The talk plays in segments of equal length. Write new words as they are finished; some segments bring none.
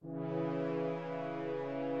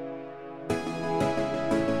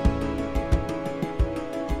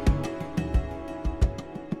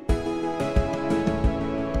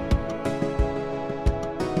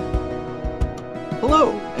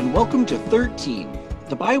Welcome to 13,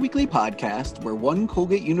 the bi-weekly podcast where one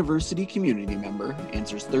Colgate University community member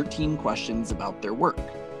answers 13 questions about their work.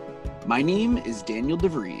 My name is Daniel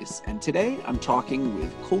DeVries, and today I'm talking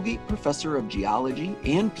with Colgate Professor of Geology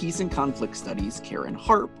and Peace and Conflict Studies, Karen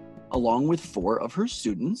Harp, along with four of her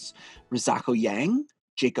students, Risako Yang,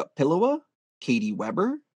 Jacob Pilawa, Katie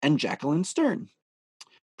Weber, and Jacqueline Stern.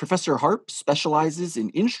 Professor Harp specializes in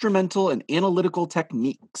instrumental and analytical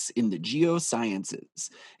techniques in the geosciences,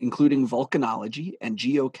 including volcanology and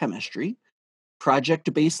geochemistry,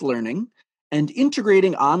 project-based learning, and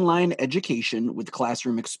integrating online education with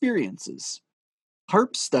classroom experiences.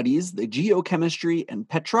 Harp studies the geochemistry and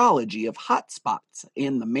petrology of hotspots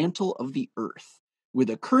and the mantle of the Earth, with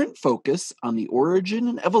a current focus on the origin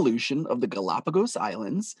and evolution of the Galapagos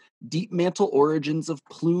Islands, deep mantle origins of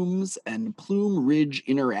plumes, and plume ridge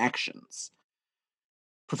interactions.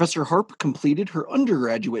 Professor Harp completed her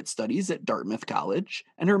undergraduate studies at Dartmouth College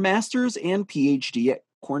and her master's and PhD at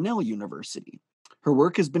Cornell University. Her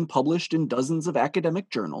work has been published in dozens of academic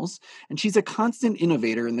journals, and she's a constant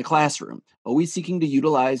innovator in the classroom, always seeking to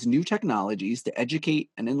utilize new technologies to educate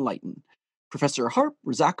and enlighten. Professor Harp,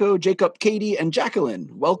 Risako, Jacob, Katie, and Jacqueline,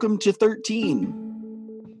 welcome to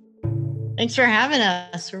 13. Thanks for having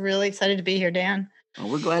us. We're really excited to be here, Dan. Well,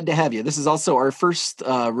 we're glad to have you. This is also our first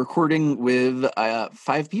recording with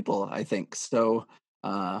 5 people, I think. So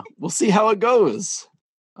we'll see how it goes.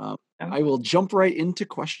 I will jump right into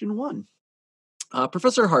question 1.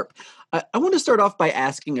 Professor Harp, I want to start off by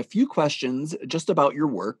asking a few questions just about your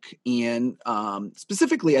work. And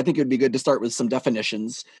specifically, I think it would be good to start with some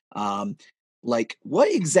definitions. Like, what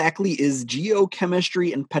exactly is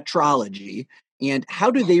geochemistry and petrology, and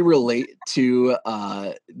how do they relate to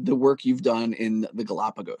the work you've done in the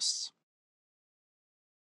Galapagos?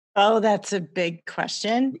 Oh, that's a big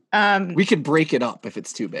question. We could break it up if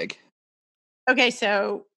it's too big. Okay,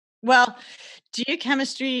 so,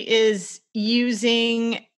 geochemistry is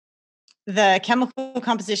using the chemical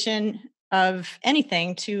composition of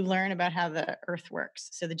anything to learn about how the Earth works.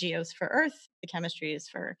 So the geo's for Earth, the chemistry is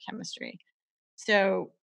for chemistry.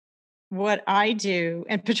 So what I do,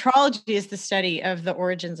 and petrology is the study of the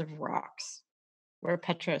origins of rocks, where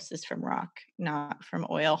petros is from rock, not from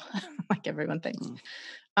oil, like everyone thinks.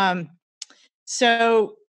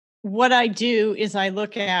 So what I do is I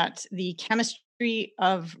look at the chemistry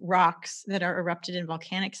of rocks that are erupted in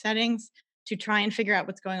volcanic settings to try and figure out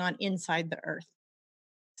what's going on inside the Earth.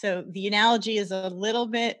 So the analogy is a little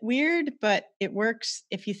bit weird, but it works.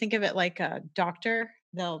 If you think of it like a doctor,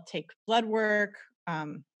 they'll take blood work,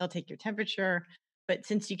 they'll take your temperature, but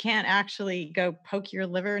since you can't actually go poke your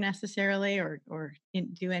liver necessarily or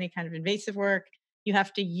do any kind of invasive work, you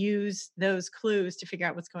have to use those clues to figure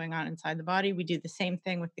out what's going on inside the body. We do the same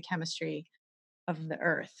thing with the chemistry of the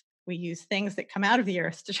Earth. We use things that come out of the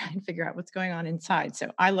Earth to try and figure out what's going on inside.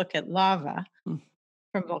 So I look at lava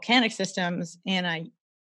from volcanic systems and I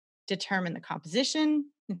determine the composition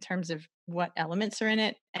in terms of what elements are in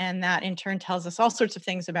it. And that in turn tells us all sorts of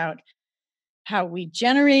things about how we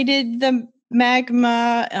generated the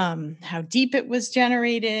magma, how deep it was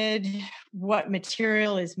generated, what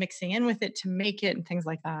material is mixing in with it to make it, and things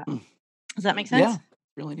like that. Does that make sense? Yeah,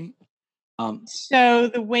 really neat. So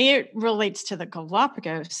the way it relates to the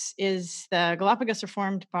Galapagos is the Galapagos are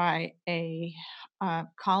formed by a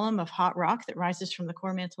column of hot rock that rises from the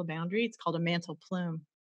core mantle boundary. It's called a mantle plume.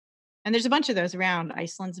 And there's a bunch of those around.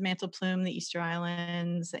 Iceland's mantle plume, the Easter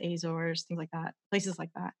Islands, the Azores, things like that, places like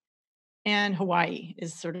that. And Hawaii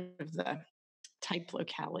is sort of the type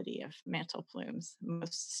locality of mantle plumes,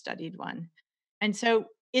 most studied one. And so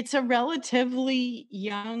it's a relatively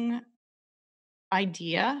young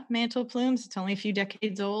idea, mantle plumes. It's only a few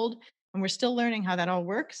decades old, and we're still learning how that all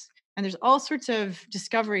works. And there's all sorts of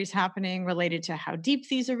discoveries happening related to how deep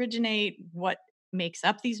these originate, what makes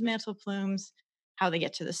up these mantle plumes, how they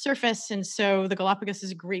get to the surface. And so the Galapagos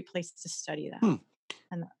is a great place to study that.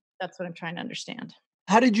 And that's what I'm trying to understand.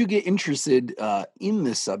 How did you get interested in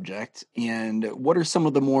this subject, and what are some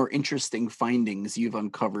of the more interesting findings you've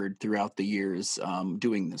uncovered throughout the years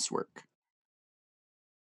doing this work?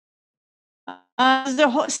 The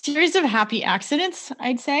whole series of happy accidents,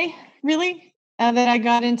 I'd say, really, that I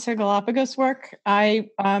got into Galapagos work. I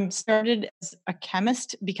started as a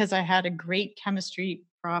chemist because I had a great chemistry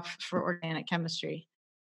prof for organic chemistry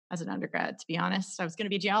as an undergrad, to be honest. I was going to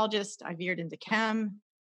be a geologist. I veered into chem.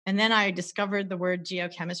 And then I discovered the word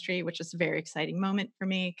geochemistry, which was a very exciting moment for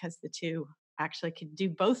me because the two actually could do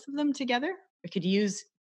both of them together. We could use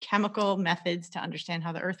chemical methods to understand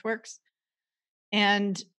how the Earth works.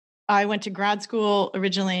 And I went to grad school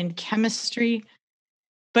originally in chemistry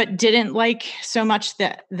but didn't like so much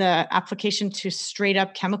the application to straight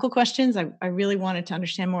up chemical questions. I really wanted to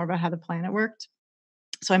understand more about how the planet worked.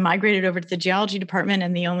 So I migrated over to the geology department,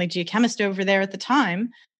 and the only geochemist over there at the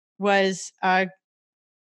time was a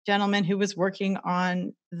gentleman who was working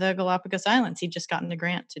on the Galapagos Islands. He'd just gotten a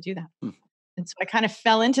grant to do that. And so I kind of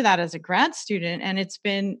fell into that as a grad student, and it's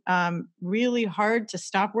been really hard to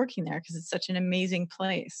stop working there because it's such an amazing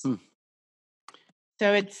place.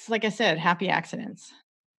 So it's, like I said, happy accidents.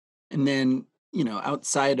 And then,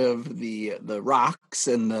 outside of the rocks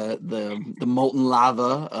and the molten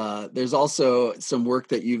lava, there's also some work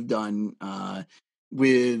that you've done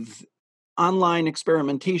with online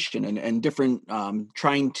experimentation and different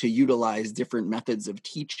trying to utilize different methods of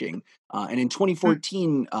teaching. And in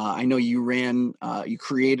 2014, I know you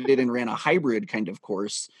created and ran a hybrid kind of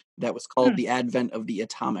course that was called The Advent of the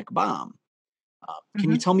Atomic Bomb.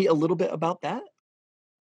 Can you tell me a little bit about that?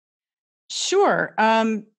 Sure.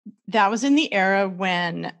 That was in the era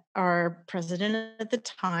when our president at the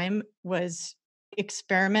time was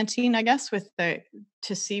experimenting, I guess,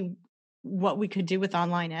 to see what we could do with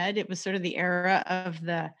online ed. It was sort of the era of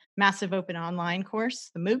the massive open online course,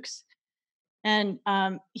 the MOOCs. And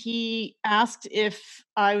he asked if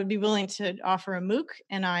I would be willing to offer a MOOC,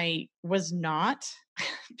 and I was not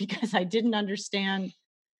because I didn't understand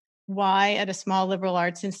why at a small liberal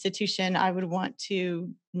arts institution I would want to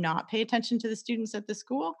not pay attention to the students at the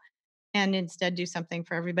school and instead do something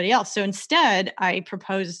for everybody else. So instead, I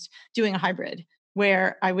proposed doing a hybrid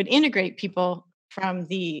where I would integrate people from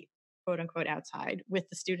the quote unquote outside with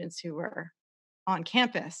the students who were on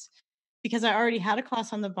campus, because I already had a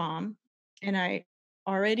class on the bomb and I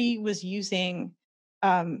already was using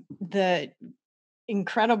the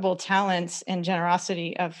incredible talents and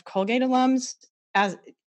generosity of Colgate alums as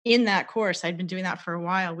in that course. I'd been doing that for a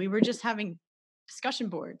while. We were just having discussion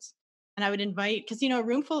boards, and I would invite, because a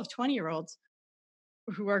room full of 20-year-olds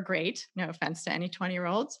who are great, no offense to any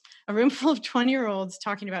 20-year-olds, a room full of 20-year-olds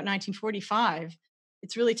talking about 1945,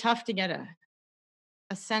 it's really tough to get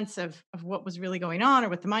a sense of what was really going on or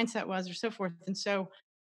what the mindset was or so forth. And so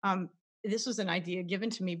this was an idea given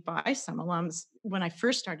to me by some alums when I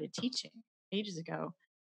first started teaching ages ago,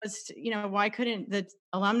 was, why couldn't the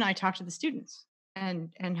alumni talk to the students and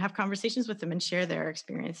have conversations with them and share their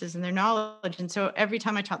experiences and their knowledge? And so every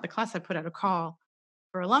time I taught the class, I put out a call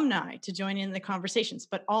for alumni to join in the conversations.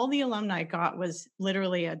 But all the alumni got was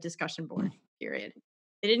literally a discussion board, period.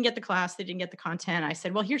 They didn't get the class. They didn't get the content. I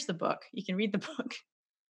said, well, here's the book. You can read the book.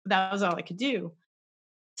 That was all I could do.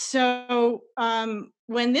 So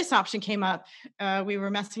when this option came up, we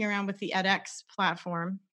were messing around with the edX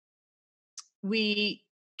platform. We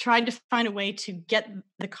tried to find a way to get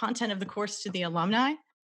the content of the course to the alumni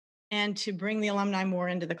and to bring the alumni more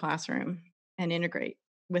into the classroom and integrate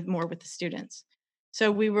more with the students.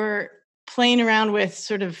 So we were playing around with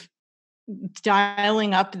sort of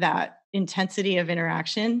dialing up that intensity of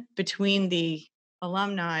interaction between the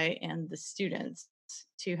alumni and the students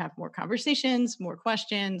to have more conversations, more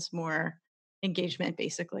questions, more engagement,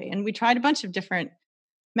 basically. And we tried a bunch of different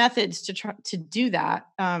methods to try to do that.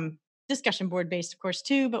 Discussion board based, of course,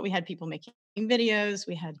 too, but we had people making videos.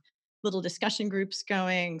 We had little discussion groups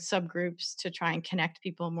going, subgroups to try and connect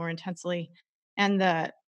people more intensely. And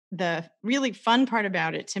the really fun part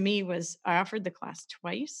about it to me was I offered the class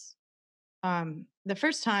twice. The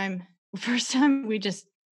first time we just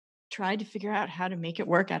tried to figure out how to make it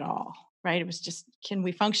work at all, right? It was just, can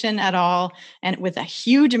we function at all? And with a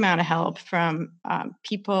huge amount of help from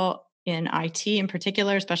people in IT in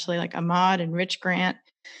particular, especially like Ahmad and Rich Grant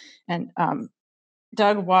and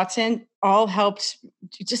Doug Watson, all helped,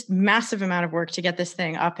 just massive amount of work to get this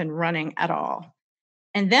thing up and running at all.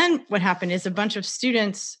 And then what happened is a bunch of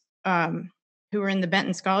students who were in the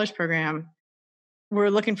Benton Scholars Program were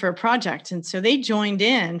looking for a project. And so they joined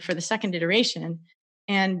in for the second iteration,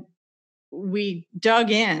 and we dug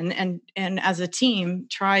in and as a team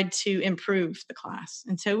tried to improve the class.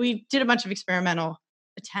 And so we did a bunch of experimental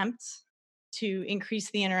attempts to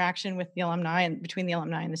increase the interaction with the alumni and between the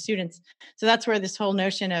alumni and the students. So that's where this whole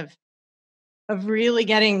notion of really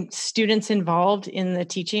getting students involved in the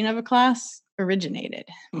teaching of a class originated.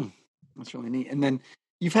 That's really neat. And then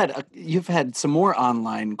you've had some more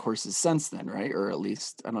online courses since then, right? Or at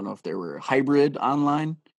least, I don't know if they were hybrid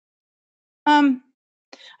online.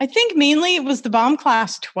 I think mainly it was the bomb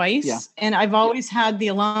class twice, and I've always had the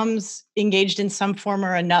alums engaged in some form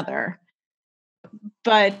or another.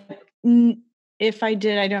 But if I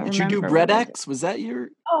did, I don't remember. Did you do BreadX? Was that your?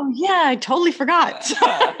 Oh yeah, I totally forgot.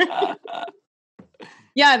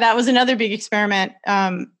 Yeah, that was another big experiment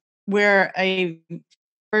where a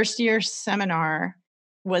first year seminar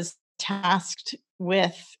was tasked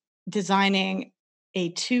with designing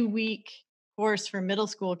a 2-week course for middle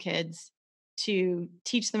school kids to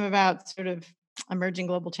teach them about sort of emerging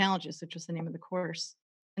global challenges, which was the name of the course.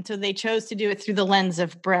 And so they chose to do it through the lens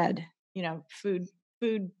of bread, food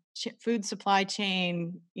supply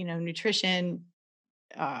chain, nutrition,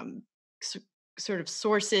 um, sort of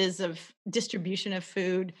sources of distribution of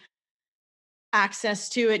food, access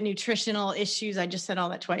to it, nutritional issues. I just said all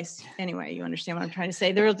that twice. Anyway, you understand what I'm trying to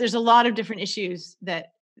say. There's a lot of different issues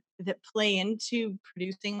that play into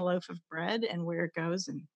producing a loaf of bread and where it goes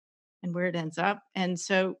and where it ends up. And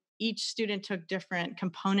so each student took different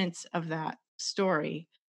components of that story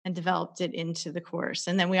and developed it into the course.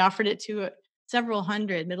 And then we offered it to several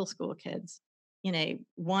hundred middle school kids in a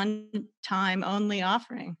one-time only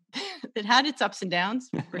offering that had its ups and downs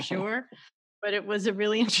for sure, but it was a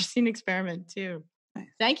really interesting experiment too.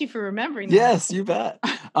 Thank you for remembering that. Yes, you bet.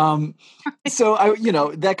 So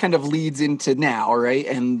that kind of leads into now, right?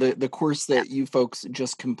 And the course that you folks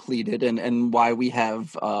just completed and why we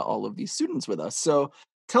have all of these students with us. So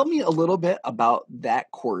tell me a little bit about that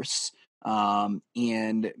course, and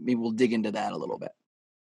maybe we'll dig into that a little bit.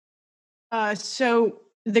 So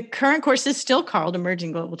the current course is still called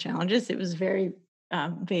Emerging Global Challenges. It was a very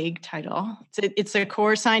vague title. It's a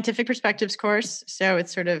core scientific perspectives course. So it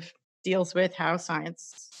sort of deals with how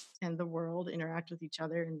science and the world interact with each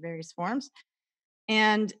other in various forms.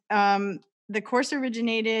 And the course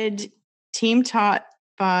originated team taught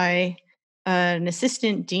by an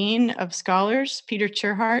assistant dean of scholars, Peter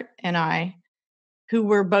Cherhart, and I, who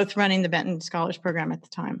were both running the Benton Scholars Program at the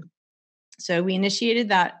time. So we initiated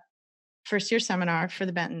that first year seminar for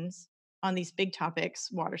the Bentons on these big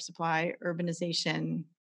topics: water supply, urbanization,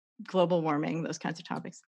 global warming, those kinds of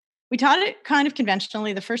topics. We taught it kind of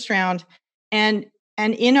conventionally the first round, and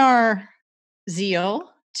in our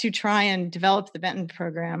zeal to try and develop the Benton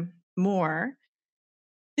program more,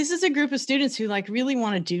 this is a group of students who really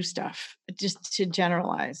want to do stuff, just to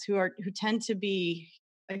generalize, who tend to be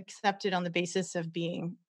accepted on the basis of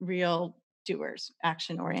being real doers,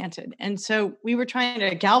 action oriented. And so we were trying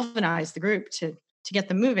to galvanize the group to get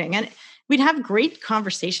them moving. And we'd have great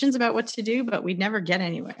conversations about what to do, but we'd never get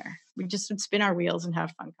anywhere. We just would spin our wheels and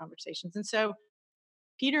have fun conversations. And so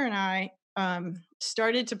Peter and I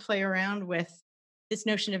started to play around with this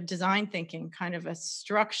notion of design thinking, kind of a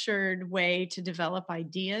structured way to develop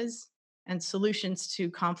ideas and solutions to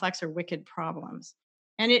complex or wicked problems.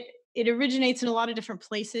 And it originates in a lot of different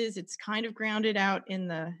places. It's kind of grounded out in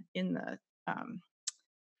the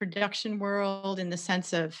production world, in the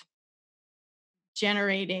sense of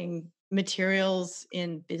generating materials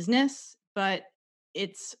in business, but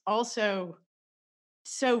it's also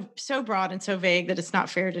so broad and so vague that it's not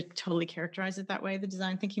fair to totally characterize it that way. The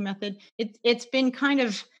design thinking method, it's been kind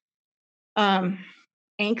of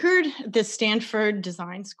anchored at the Stanford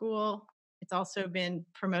Design School. It's also been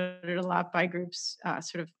promoted a lot by groups,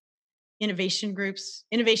 sort of innovation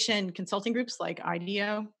consulting groups like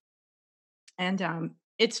IDEO. And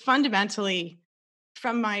it's fundamentally,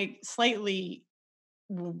 from my slightly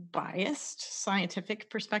biased scientific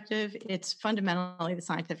perspective, it's fundamentally the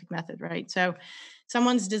scientific method, right? So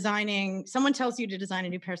someone tells you to design a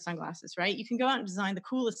new pair of sunglasses, right? You can go out and design the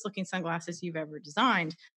coolest looking sunglasses you've ever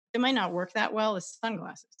designed. They might not work that well as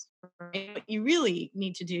sunglasses, right? What you really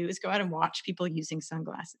need to do is go out and watch people using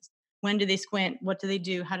sunglasses. When do they squint? What do they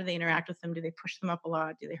do? How do they interact with them? Do they push them up a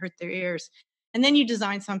lot? Do they hurt their ears? And then you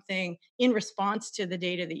design something in response to the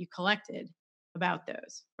data that you collected about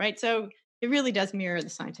those, right? So it really does mirror the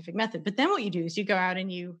scientific method. But then what you do is you go out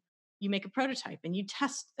and you make a prototype and you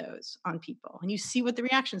test those on people and you see what the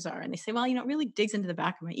reactions are. And they say, well, it really digs into the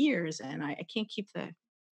back of my ears and I can't keep the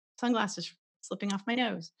sunglasses slipping off my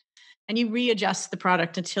nose. And you readjust the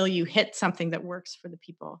product until you hit something that works for the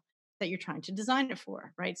people that you're trying to design it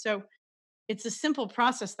for, right? So it's a simple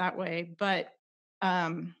process that way, but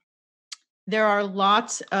there are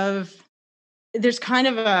there's kind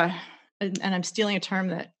of and I'm stealing a term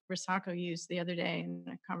that Risako used the other day in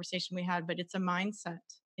a conversation we had, but it's a mindset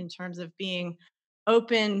in terms of being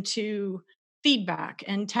open to feedback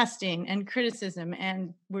and testing and criticism,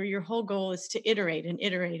 and where your whole goal is to iterate and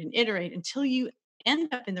iterate and iterate until you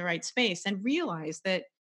end up in the right space and realize that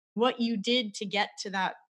what you did to get to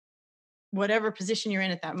that, whatever position you're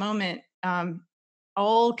in at that moment,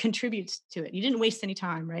 all contributes to it. You didn't waste any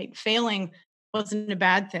time, right? Failing wasn't a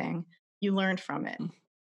bad thing. You learned from it.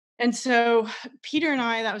 And so Peter and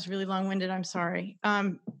I, that was really long-winded, I'm sorry.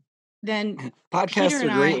 Then podcasts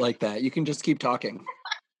are great like that. You can just keep talking.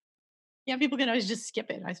 Yeah, people can always just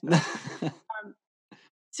skip it, I suppose.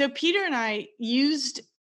 So Peter and I used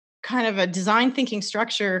kind of a design thinking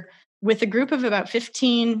structure with a group of about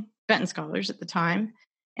 15 Benton Scholars at the time.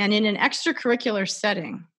 And in an extracurricular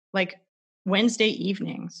setting, like Wednesday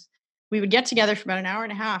evenings, we would get together for about an hour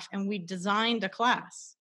and a half, and we designed a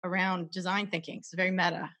class around design thinking. It's very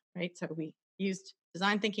meta, right? So we used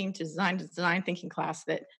design thinking to design the design thinking class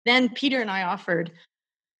that then Peter and I offered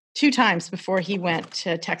 2 times before he went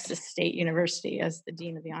to Texas State University as the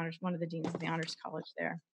dean of the honors, one of the deans of the honors college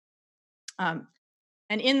there. And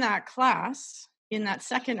in that class, in that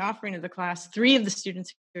second offering of the class, 3 of the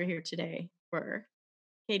students who are here today were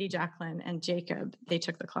Katie, Jacqueline, and Jacob. They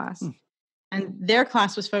took the class. And their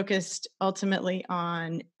class was focused ultimately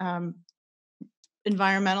on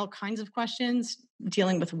environmental kinds of questions,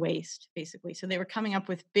 dealing with waste, basically. So they were coming up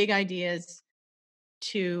with big ideas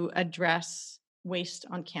to address waste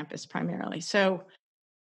on campus primarily. So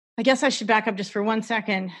I guess I should back up just for 1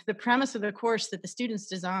 second. The premise of the course that the students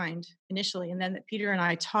designed initially, and then that Peter and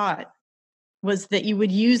I taught, was that you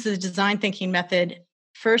would use the design thinking method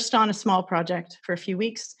first on a small project for a few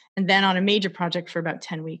weeks, and then on a major project for about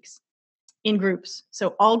 10 weeks in groups.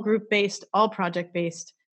 So all group-based, all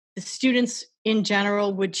project-based. The students in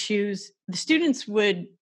general would choose,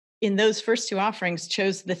 in those first 2 offerings,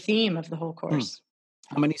 chose the theme of the whole course.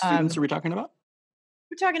 How many students are we talking about?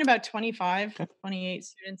 We're talking about 25, 28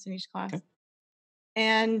 students in each class.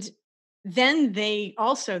 And then they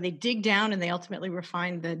dig down and they ultimately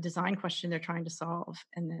refine the design question they're trying to solve.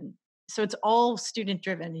 And then, so it's all student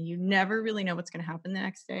driven, and you never really know what's going to happen the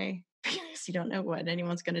next day because you don't know what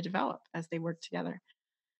anyone's going to develop as they work together.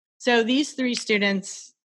 So these 3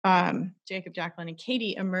 students, Jacob, Jacqueline, and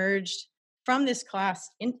Katie, emerged from this class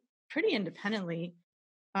pretty independently,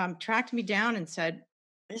 tracked me down and said,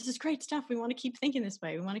 "This is great stuff. We want to keep thinking this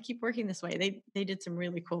way. We want to keep working this way." They did some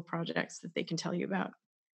really cool projects that they can tell you about.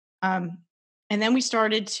 And then we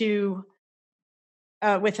started to,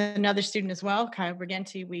 with another student as well, Kyle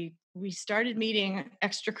Briganti, we started meeting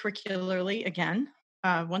extracurricularly again,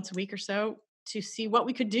 once a week or so, to see what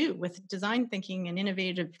we could do with design thinking and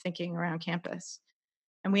innovative thinking around campus.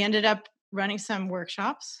 And we ended up running some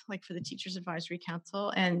workshops, like for the Teachers Advisory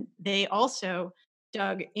Council, and they also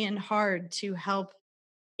dug in hard to help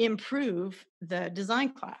improve the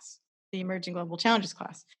design class, the Emerging Global Challenges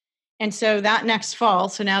class. And so that next fall,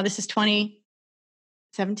 so now this is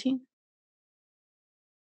 2017?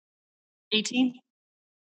 18?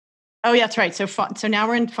 Oh, yeah, that's right. So now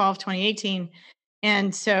we're in fall of 2018.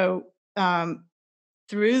 And so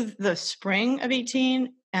through the spring of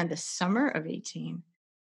 18 and the summer of 18,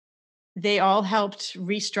 they all helped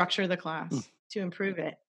restructure the class to improve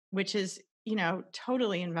it, which is,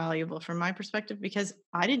 totally invaluable from my perspective because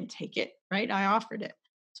I didn't take it, right? I offered it.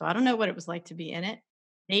 So I don't know what it was like to be in it.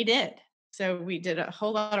 They did. So we did a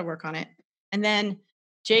whole lot of work on it. And then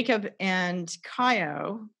Jacob and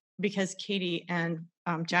Kaio, because Katie and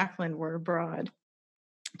Jacqueline were abroad,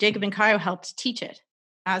 Jacob and Kaio helped teach it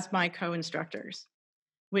as my co-instructors,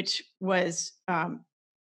 which was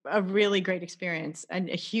a really great experience and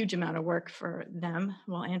a huge amount of work for them,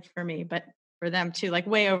 well, and for me, but for them too, like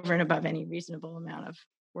way over and above any reasonable amount of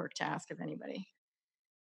work to ask of anybody.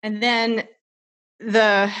 And then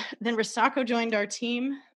Risako joined our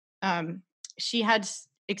team. She had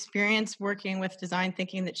experience working with design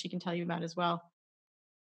thinking that she can tell you about as well,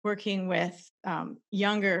 working with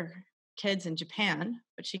younger kids in Japan,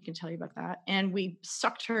 but she can tell you about that. And we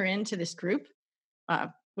sucked her into this group,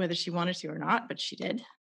 whether she wanted to or not, but she did.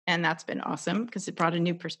 And that's been awesome because it brought a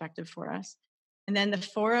new perspective for us. And then the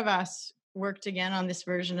 4 of us worked again on this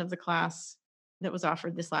version of the class that was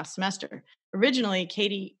offered this last semester. Originally,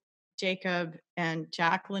 Katie, Jacob, and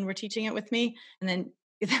Jacqueline were teaching it with me. And then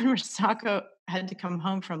Risako had to come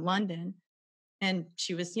home from London. And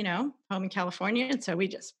she was, home in California. And so we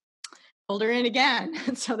just pulled her in again.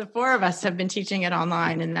 And so the 4 of us have been teaching it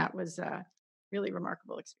online. And that was a really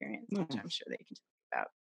remarkable experience, which I'm sure they can talk about.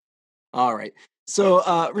 All right. So,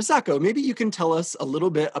 Risako, maybe you can tell us a little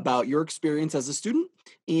bit about your experience as a student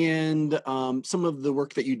and some of the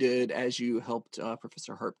work that you did as you helped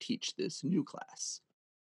Professor Harp teach this new class.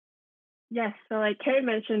 Yes, so like Carrie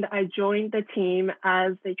mentioned, I joined the team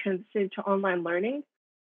as they transitioned to online learning.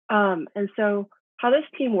 And so how this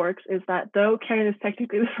team works is that though Karen is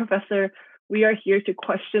technically the professor, we are here to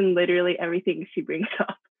question literally everything she brings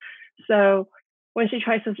up. So when she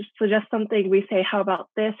tries to suggest something, we say, how about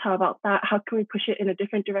this? How about that? How can we push it in a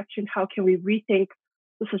different direction? How can we rethink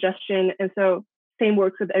the suggestion? And so same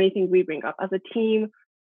works with anything we bring up. As a team,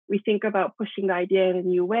 we think about pushing the idea in a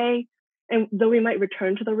new way. And though we might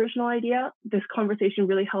return to the original idea, this conversation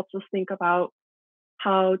really helps us think about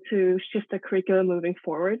how to shift the curriculum moving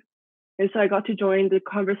forward. And so I got to join the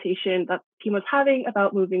conversation that the team was having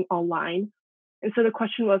about moving online. And so the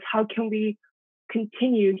question was, how can we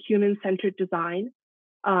continue human-centered design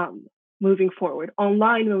moving forward.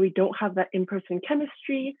 Online, when we don't have that in-person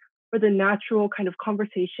chemistry or the natural kind of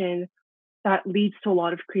conversation that leads to a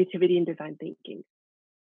lot of creativity and design thinking.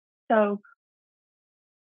 So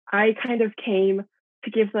I kind of came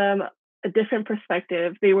to give them a different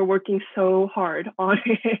perspective. They were working so hard on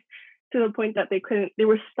it to the point that they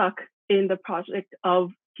were stuck in the project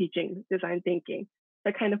of teaching design thinking.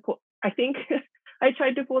 That kind of, I think I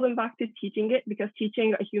tried to pull them back to teaching it, because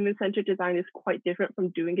teaching a human-centered design is quite different from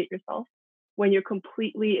doing it yourself. When you're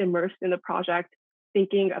completely immersed in the project,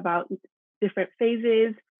 thinking about different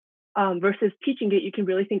phases, versus teaching it, you can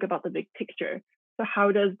really think about the big picture. So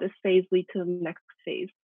how does this phase lead to the next phase?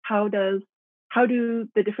 How do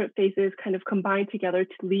the different phases kind of combine together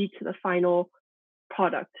to lead to the final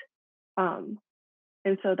product?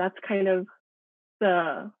 And so that's kind of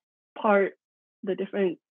the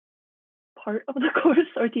different part of the course,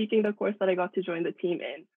 or teaching the course, that I got to join the team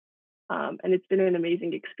in. And it's been an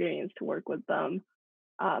amazing experience to work with them.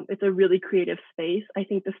 It's a really creative space. I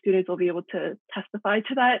think the students will be able to testify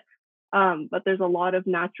to that. But there's a lot of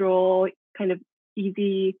natural, kind of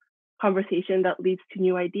easy conversation that leads to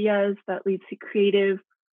new ideas, that leads to creative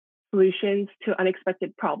solutions to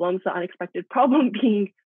unexpected problems, the unexpected problem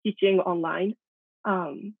being teaching online.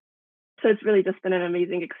 So it's really just been an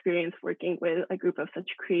amazing experience working with a group of such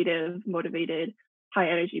creative, motivated, high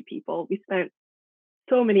energy people. We spent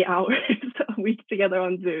so many hours a week together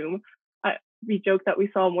on Zoom. We joke that we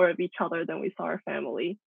saw more of each other than we saw our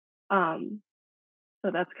family. So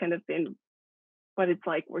that's kind of been what it's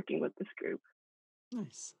like working with this group.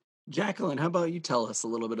 Nice. Jacqueline, how about you tell us a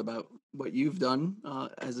little bit about what you've done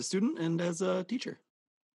as a student and as a teacher?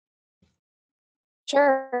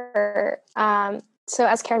 Sure. So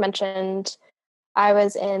as Karen mentioned, I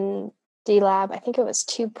was in D-Lab, I think it was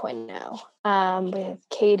 2.0, with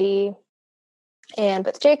Katie and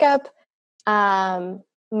with Jacob.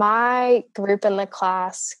 My group in the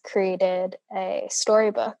class created a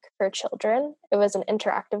storybook for children. It was an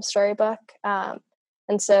interactive storybook.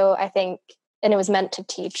 And so I think, and it was meant to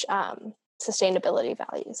teach sustainability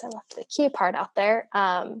values. I left the key part out there.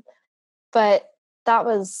 But that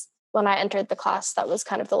was, when I entered the class, that was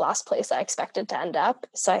kind of the last place I expected to end up.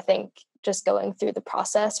 So I think just going through the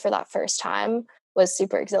process for that first time was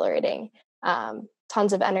super exhilarating.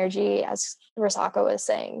 Tons of energy, as Risako was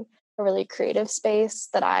saying, a really creative space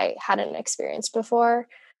that I hadn't experienced before.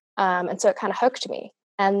 And so it kind of hooked me.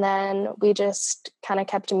 And then we just kind of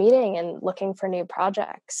kept meeting and looking for new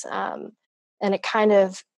projects. And it kind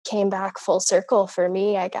of came back full circle for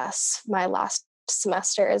me, I guess, my last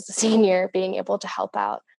semester as a senior, being able to help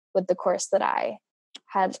out with the course that I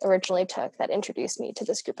had originally took that introduced me to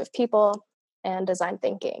this group of people and design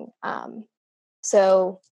thinking.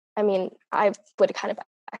 So, I mean, I would kind of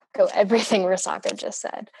echo everything Risako just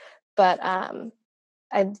said, but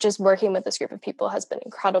just working with this group of people has been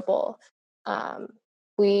incredible.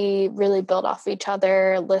 We really build off each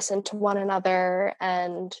other, listen to one another,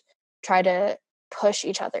 and try to push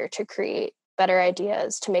each other to create better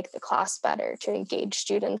ideas, to make the class better, to engage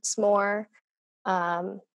students more.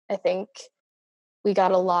 I think we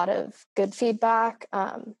got a lot of good feedback,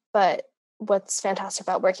 but what's fantastic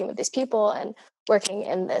about working with these people and working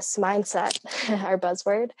in this mindset, our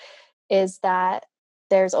buzzword, is that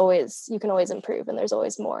you can always improve, and there's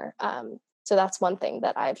always more. So that's one thing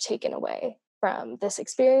that I've taken away from this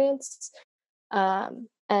experience,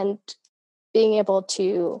 and being able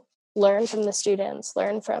to learn from the students,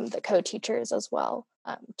 learn from the co-teachers as well,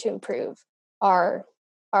 to improve our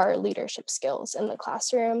leadership skills in the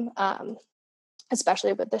classroom,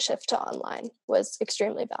 especially with the shift to online, was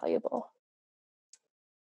extremely valuable.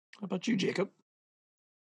 How about you, Jacob?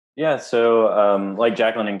 Yeah, so like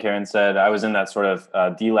Jacqueline and Karen said, I was in that sort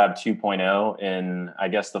of D-Lab 2.0 in, I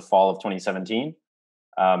guess, the fall of 2017.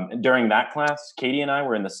 During that class, Katie and I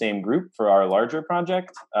were in the same group for our larger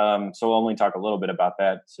project. So we'll only talk a little bit about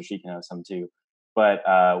that so she can have some too. But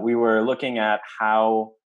we were looking at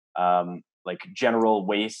how like general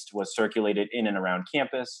waste was circulated in and around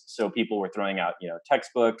campus. So people were throwing out,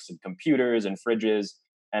 textbooks and computers and fridges,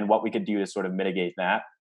 and what we could do to sort of mitigate that.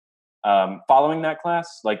 Following that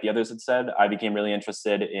class, like the others had said, I became really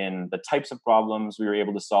interested in the types of problems we were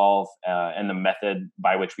able to solve and the method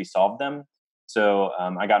by which we solved them. So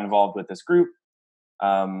I got involved with this group.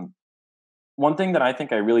 One thing that I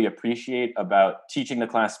think I really appreciate about teaching the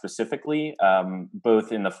class specifically,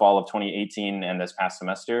 both in the fall of 2018 and this past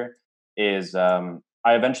semester, is I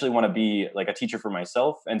eventually want to be like a teacher for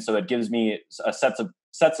myself. And so it gives me a sets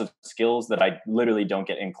of skills that I literally don't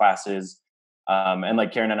get in classes. And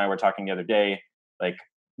like Karen and I were talking the other day, like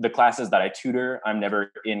the classes that I tutor, I'm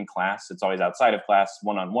never in class. It's always outside of class,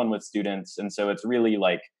 one-on-one with students. And so it's really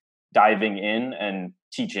like diving in and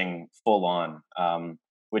teaching full on,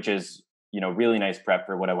 which is, really nice prep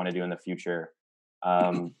for what I want to do in the future.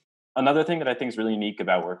 Another thing that I think is really unique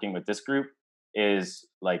about working with this group is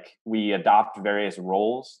like we adopt various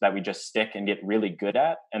roles that we just stick and get really good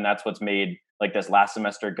at. And that's what's made like this last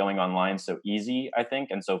semester going online so easy, I think,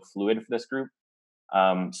 and so fluid for this group.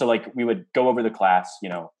 So like we would go over the class,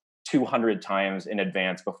 200 times in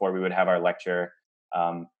advance before we would have our lecture.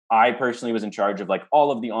 I personally was in charge of like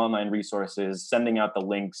all of the online resources, sending out the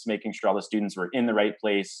links, making sure all the students were in the right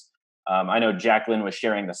place. I know Jacqueline was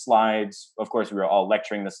sharing the slides. Of course, we were all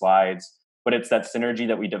lecturing the slides, but it's that synergy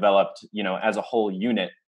that we developed, as a whole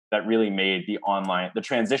unit that really made the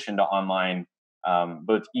transition to online,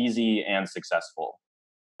 both easy and successful.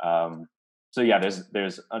 So yeah,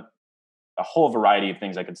 there's a whole variety of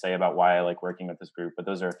things I could say about why I like working with this group, but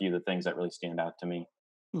those are a few of the things that really stand out to me.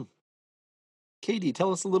 Katie,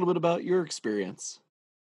 tell us a little bit about your experience.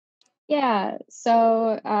 Yeah,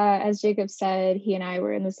 so as Jacob said, he and I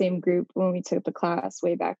were in the same group when we took the class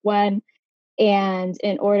way back when. And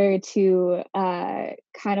in order to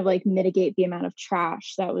kind of like mitigate the amount of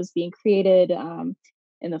trash that was being created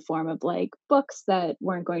in the form of like books that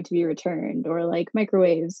weren't going to be returned or like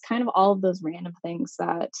microwaves, kind of all of those random things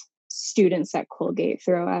that students at Colgate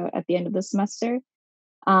throw out at the end of the semester,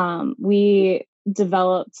 we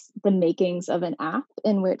developed the makings of an app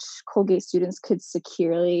in which Colgate students could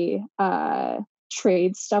securely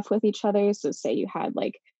trade stuff with each other. So say you had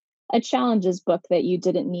like a challenges book that you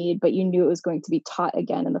didn't need, but you knew it was going to be taught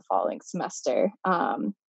again in the following semester.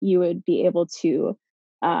 You would be able to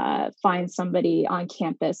find somebody on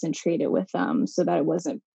campus and trade it with them so that it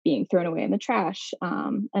wasn't being thrown away in the trash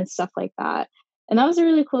and stuff like that. And that was a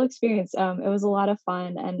really cool experience. It was a lot of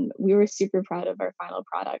fun, and we were super proud of our final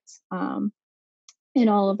product and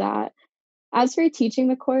all of that. As for teaching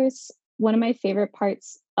the course, one of my favorite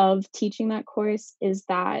parts of teaching that course is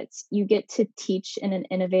that you get to teach in an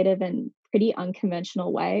innovative and pretty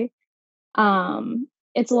unconventional way.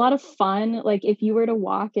 It's a lot of fun. Like if you were to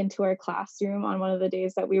walk into our classroom on one of the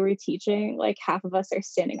days that we were teaching, like half of us are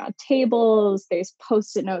standing on tables, there's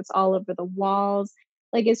Post-it notes all over the walls.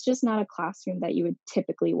 Like it's just not a classroom that you would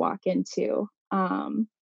typically walk into.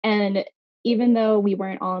 And even though we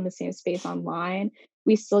weren't all in the same space online,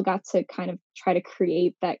 we still got to kind of try to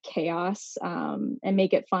create that chaos and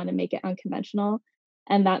make it fun and make it unconventional.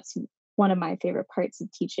 And that's one of my favorite parts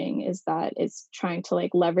of teaching, is that it's trying to like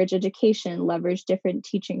leverage education, leverage different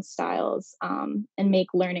teaching styles, and make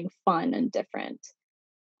learning fun and different.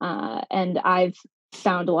 And I've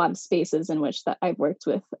found a lot of spaces in which that I've worked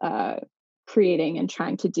with creating and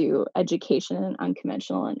trying to do education in an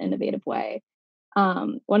unconventional and innovative way.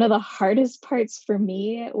 One of the hardest parts for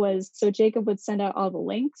me was, so Jacob would send out all the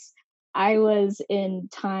links. I was in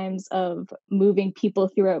times of moving people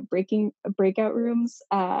throughout breakout rooms.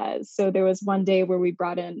 So there was one day where we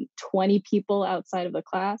brought in 20 people outside of the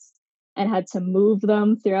class and had to move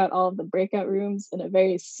them throughout all of the breakout rooms in a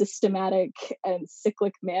very systematic and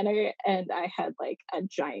cyclic manner. And I had like a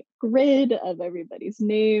giant grid of everybody's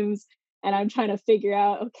names. And I'm trying to figure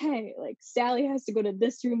out, okay, like Sally has to go to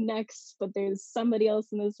this room next, but there's somebody else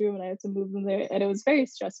in this room and I have to move them there. And it was very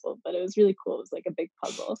stressful, but it was really cool. It was like a big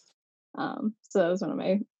puzzle. So that was one of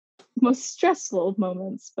my most stressful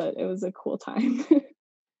moments, but it was a cool time.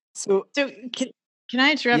 So can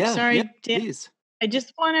I interrupt? Yeah, Sorry, yeah, Dan. please. I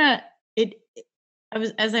just want to,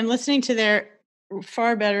 as I'm listening to their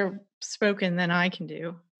far better spoken than I can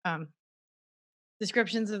do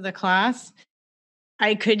descriptions of the class,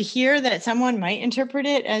 I could hear that someone might interpret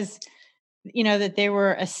it as, that they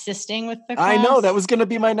were assisting with the class. I know, that was going to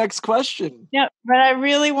be my next question. Yeah, but I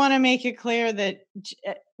really want to make it clear that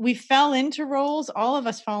we fell into roles. All of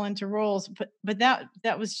us fall into roles, but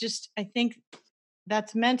that was just, I think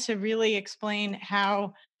that's meant to really explain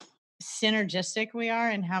how synergistic we are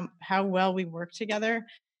and how well we work together.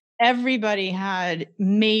 Everybody had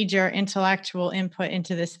major intellectual input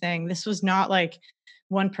into this thing. This was not like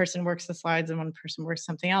one person works the slides and one person works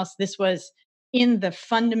something else. This was in the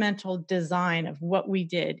fundamental design of what we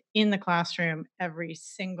did in the classroom every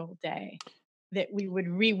single day, that we would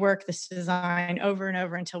rework this design over and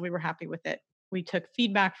over until we were happy with it. We took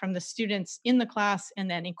feedback from the students in the class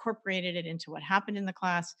and then incorporated it into what happened in the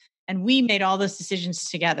class. And we made all those decisions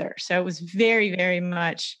together. So it was very, very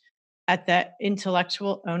much at that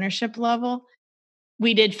intellectual ownership level.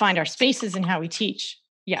 We did find our spaces in how we teach.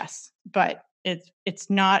 Yes, but it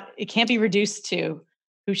can't be reduced to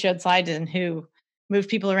who showed slides and who moved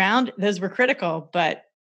people around. Those were critical, but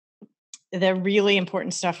the really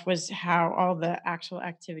important stuff was how all the actual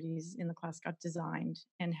activities in the class got designed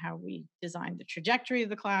and how we designed the trajectory of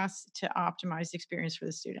the class to optimize the experience for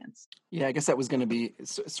the students. Yeah, I guess that was going to be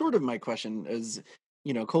sort of my question is,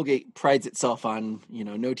 Colgate prides itself on,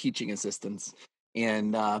 no teaching assistants.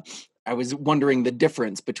 And I was wondering the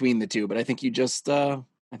difference between the two, but I think you just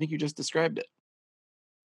described it.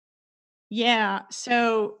 Yeah,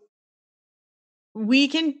 so we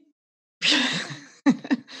can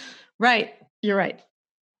right, you're right.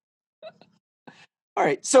 All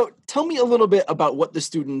right. So tell me a little bit about what the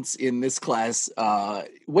students in this class,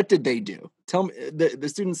 what did they do? Tell me the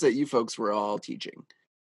students that you folks were all teaching.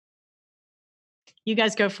 You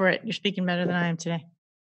guys go for it. You're speaking better than I am today.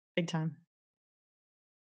 Big time.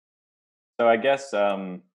 So I guess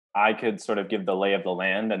I could sort of give the lay of the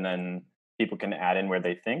land, and then people can add in where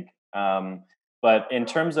they think. But in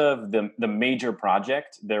terms of the major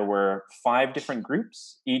project, there were 5 different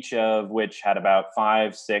groups, each of which had about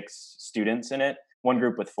 5, 6 students in it. One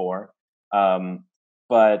group with 4.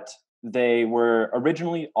 But they were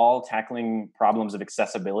originally all tackling problems of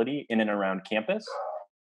accessibility in and around campus.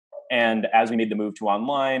 And as we made the move to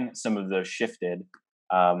online, some of those shifted.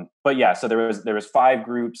 But yeah, so there was 5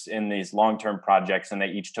 groups in these long-term projects, and they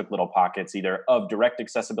each took little pockets either of direct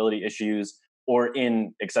accessibility issues or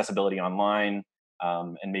in accessibility online.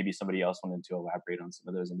 And maybe somebody else wanted to elaborate on some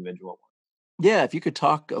of those individual ones. Yeah, if you could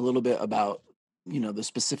talk a little bit about, the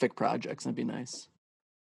specific projects, that'd be nice.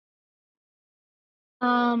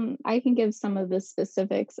 I can give some of the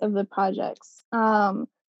specifics of the projects.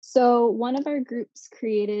 So one of our groups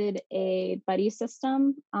created a buddy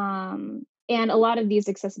system, and a lot of these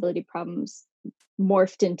accessibility problems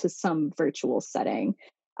morphed into some virtual setting.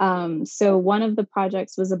 So one of the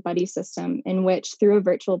projects was a buddy system in which, through a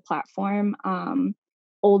virtual platform,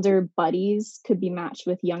 older buddies could be matched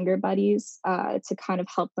with younger buddies to kind of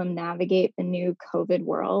help them navigate the new COVID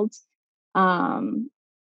world.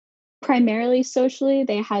 Primarily socially,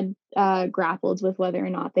 they had grappled with whether or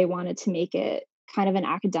not they wanted to make it kind of an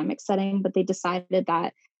academic setting, but they decided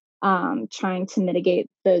that trying to mitigate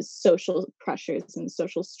the social pressures and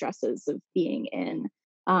social stresses of being in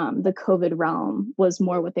the COVID realm was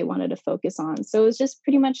more what they wanted to focus on. So it was just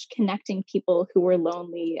pretty much connecting people who were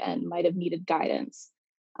lonely and might have needed guidance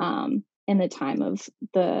in the time of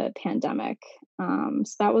the pandemic.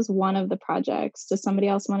 So that was one of the projects. Does somebody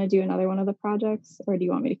else want to do another one of the projects, or do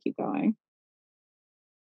you want me to keep going?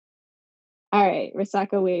 All right,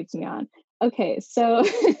 Risaka waves me on. Okay, so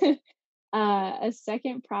a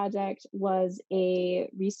second project was a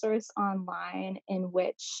resource online in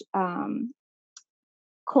which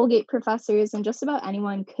Colgate professors and just about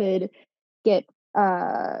anyone could get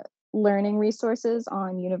learning resources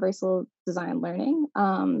on universal design learning.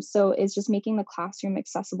 So it's just making the classroom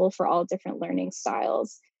accessible for all different learning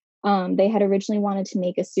styles. They had originally wanted to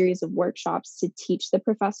make a series of workshops to teach the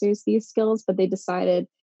professors these skills, but they decided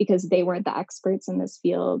because they weren't the experts in this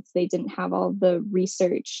field, they didn't have all the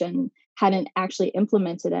research and hadn't actually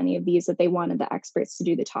implemented any of these, that they wanted the experts to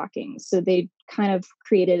do the talking. So they kind of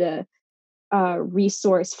created a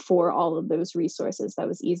resource for all of those resources that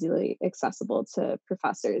was easily accessible to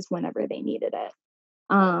professors whenever they needed it.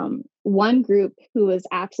 One group, who was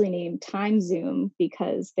aptly named Time Zoom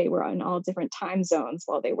because they were in all different time zones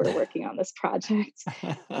while they were working on this project,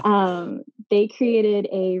 they created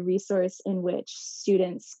a resource in which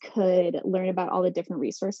students could learn about all the different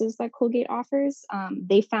resources that Colgate offers.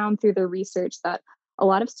 They found through their research that a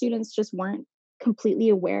lot of students just weren't completely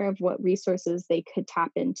aware of what resources they could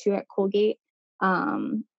tap into at Colgate,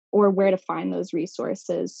 or where to find those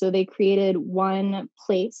resources. So they created one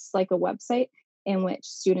place, like a website, in which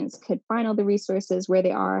students could find all the resources, where they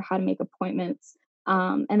are, how to make appointments.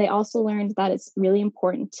 And they also learned that it's really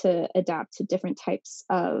important to adapt to different types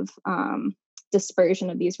of dispersion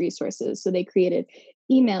of these resources. So they created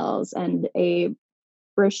emails and a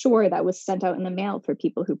brochure that was sent out in the mail for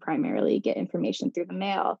people who primarily get information through the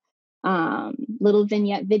mail. Little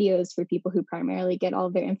vignette videos for people who primarily get all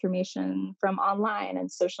of their information from online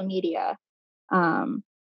and social media.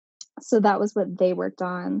 So that was what they worked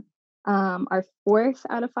on. Our 4th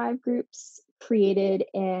out of 5 groups created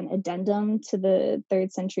an addendum to the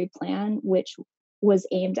 3rd Century Plan, which was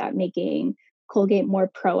aimed at making Colgate more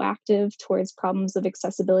proactive towards problems of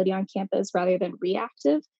accessibility on campus rather than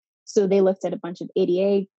reactive. So they looked at a bunch of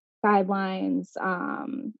ADA guidelines,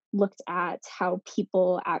 looked at how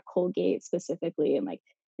people at Colgate specifically in like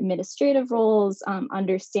administrative roles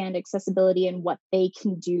understand accessibility and what they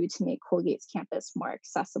can do to make Colgate's campus more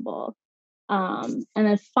accessible. And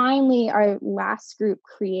then finally, our last group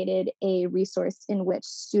created a resource in which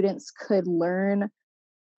students could learn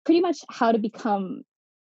pretty much how to become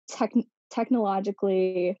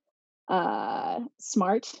technologically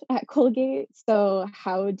smart at Colgate. So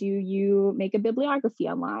how do you make a bibliography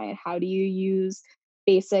online? How do you use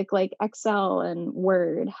basic like Excel and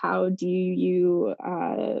Word? How do you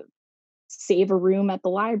save a room at the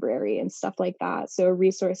library and stuff like that? So a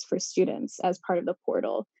resource for students as part of the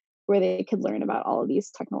portal where they could learn about all of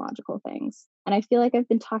these technological things. And I feel like I've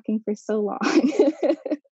been talking for so long.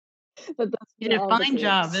 But you did a fine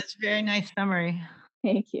job. That's a very nice summary.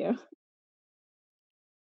 Thank you.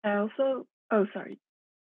 I also, oh, sorry.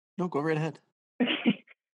 No, go right ahead. Okay.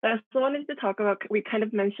 I also wanted to talk about, we kind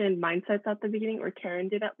of mentioned mindsets at the beginning, or Karen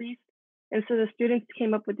did at least. And so the students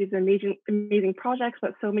came up with these amazing projects,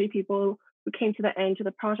 but so many people who came to the end to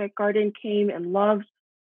the project garden came and loved.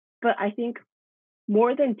 But I think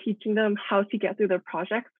more than teaching them how to get through their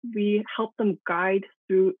projects, we help them guide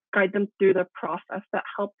them through the process that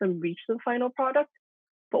help them reach the final product.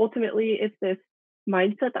 But ultimately, it's this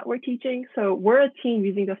mindset that we're teaching. So we're a team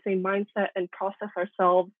using the same mindset and process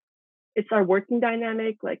ourselves. It's our working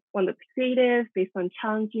dynamic, like one that's creative, based on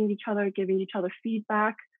challenging each other, giving each other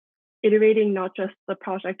feedback, iterating not just the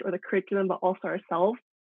project or the curriculum, but also ourselves.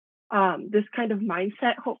 This kind of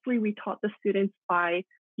mindset, hopefully we taught the students by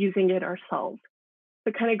using it ourselves.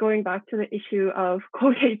 So kind of going back to the issue of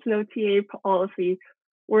Colgate's no TA policy,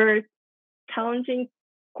 we're challenging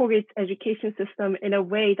Colgate's education system in a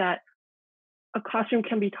way that a classroom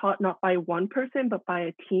can be taught not by one person, but by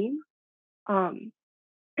a team.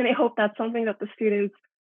 And I hope that's something that the students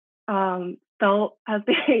felt as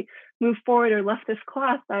they move forward or left this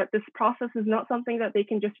class, that this process is not something that they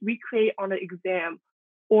can just recreate on an exam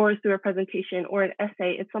or through a presentation or an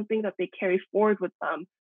essay. It's something that they carry forward with them.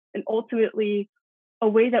 And ultimately, a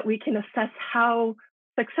way that we can assess how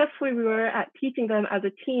successful we were at teaching them as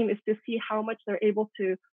a team is to see how much they're able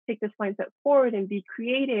to take this mindset forward and be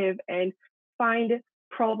creative and find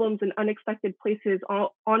problems in unexpected places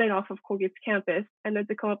on and off of Colgate's campus, and then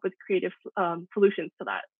to come up with creative solutions to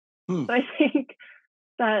that. So I think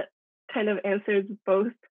that kind of answers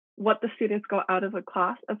both what the students got out of a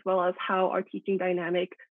class as well as how our teaching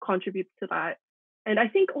dynamic contributes to that. And I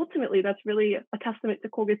think ultimately that's really a testament to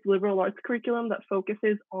Colgate's liberal arts curriculum that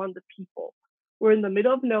focuses on the people. We're in the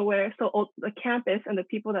middle of nowhere, so the campus and the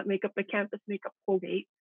people that make up the campus make up Colgate.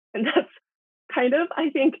 And that's kind of,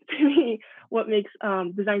 I think, to me, what makes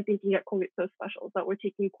design thinking at Colgate so special, is that we're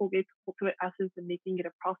taking Colgate's ultimate essence and making it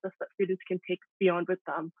a process that students can take beyond with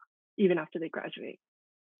them even after they graduate.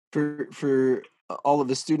 For all of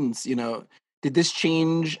the students, did this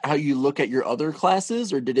change how you look at your other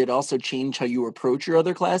classes, or did it also change how you approach your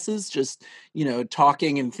other classes? Just,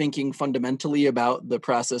 talking and thinking fundamentally about the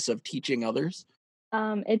process of teaching others?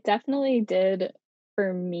 It definitely did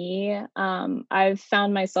for me. I've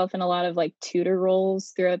found myself in a lot of like tutor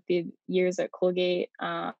roles throughout the years at Colgate,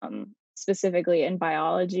 specifically in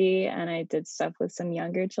biology, and I did stuff with some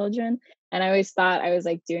younger children. And I always thought I was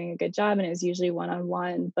like doing a good job, and it was usually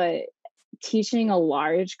one-on-one, but teaching a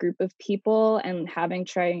large group of people and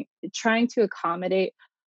trying to accommodate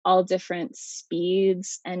all different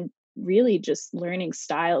speeds and really just learning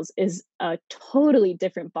styles is a totally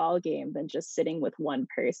different ball game than just sitting with one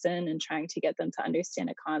person and trying to get them to understand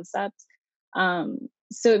a concept.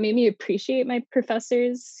 So it made me appreciate my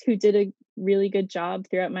professors who did a really good job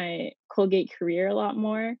throughout my Colgate career a lot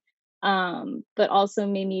more, but also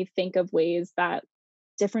made me think of ways that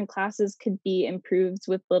different classes could be improved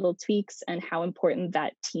with little tweaks, and how important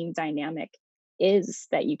that team dynamic is,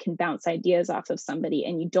 that you can bounce ideas off of somebody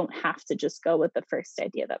and you don't have to just go with the first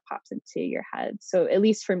idea that pops into your head. So at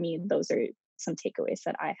least for me, those are some takeaways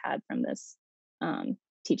that I had from this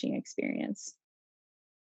teaching experience.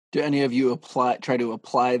 Do any of you try to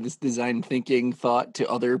apply this design thinking thought to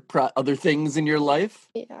other things in your life?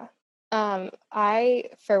 Yeah. I,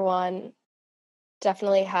 for one,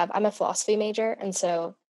 definitely I'm a philosophy major, and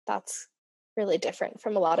so that's really different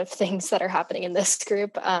from a lot of things that are happening in this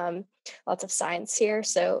group. Lots of science here.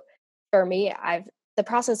 So for me, the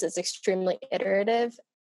process is extremely iterative.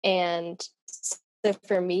 And so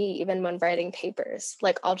for me, even when writing papers,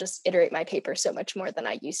 like I'll just iterate my paper so much more than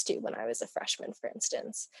I used to when I was a freshman, for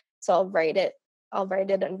instance. So I'll write it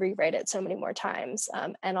and rewrite it so many more times.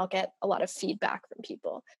 And I'll get a lot of feedback from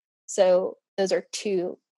people. So those are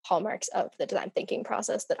two hallmarks of the design thinking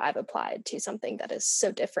process that I've applied to something that is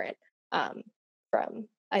so different from,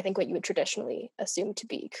 I think, what you would traditionally assume to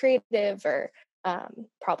be creative or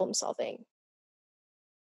problem solving.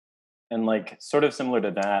 And like sort of similar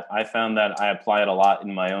to that, I found that I apply it a lot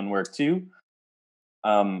in my own work too.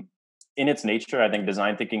 In its nature, I think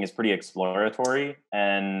design thinking is pretty exploratory,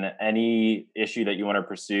 and any issue that you want to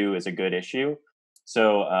pursue is a good issue.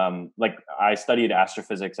 So like I studied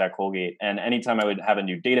astrophysics at Colgate, and anytime I would have a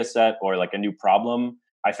new data set or like a new problem,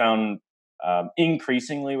 I found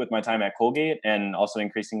increasingly with my time at Colgate and also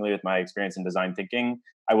increasingly with my experience in design thinking,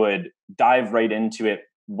 I would dive right into it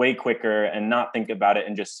way quicker and not think about it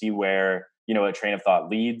and just see where, you know, a train of thought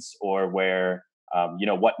leads, or where, you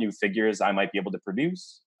know, what new figures I might be able to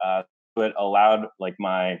produce. But allowed like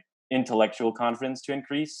my intellectual confidence to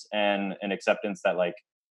increase, and an acceptance that like,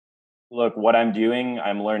 look, what I'm doing,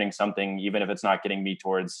 I'm learning something, even if it's not getting me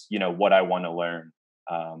towards, you know, what I want to learn.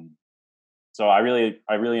 Um, so I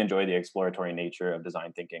really enjoy the exploratory nature of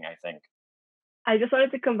design thinking, I think. I just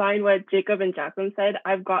wanted to combine what Jacob and Jacqueline said.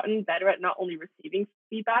 I've gotten better at not only receiving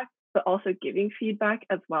feedback, but also giving feedback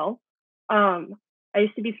as well. I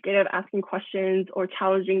used to be scared of asking questions or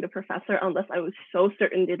challenging the professor unless I was so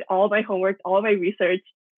certain, did all my homework, all my research,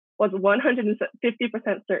 was 150%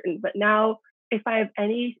 certain. But now, if I have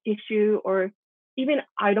any issue, or even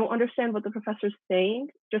I don't understand what the professor's saying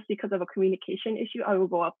just because of a communication issue, I will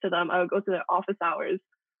go up to them. I will go to their office hours.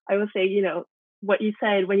 I will say, you know, what you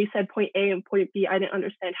said when you said point A and point B, I didn't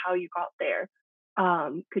understand how you got there.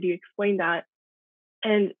 Could you explain that?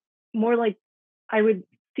 And more like, I would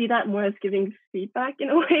see that more as giving feedback in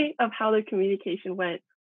a way of how the communication went.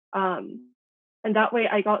 And that way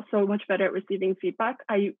I got so much better at receiving feedback.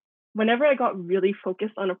 Whenever I got really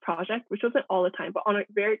focused on a project, which wasn't all the time, but on a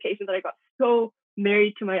rare occasion that I got so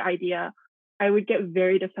married to my idea, I would get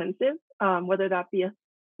very defensive, whether that be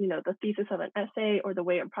the thesis of an essay or the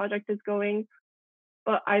way a project is going.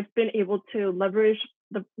 But I've been able to leverage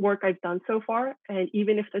the work I've done so far. And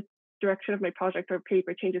even if the direction of my project or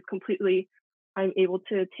paper changes completely, I'm able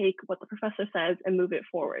to take what the professor says and move it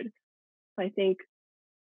forward. So I think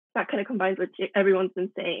that kind of combines what everyone's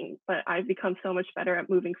been saying, but I've become so much better at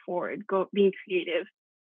moving forward, being creative,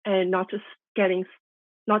 and not just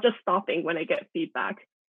stopping when I get feedback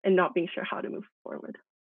and not being sure how to move forward.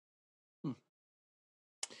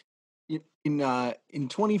 In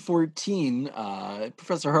 2014,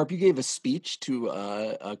 Professor Harp, you gave a speech to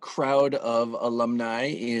a crowd of alumni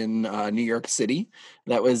in New York City.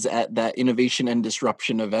 That was at that Innovation and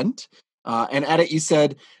Disruption event. And at it, you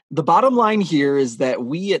said, the bottom line here is that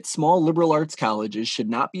we at small liberal arts colleges should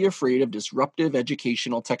not be afraid of disruptive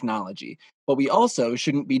educational technology, but we also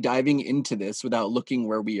shouldn't be diving into this without looking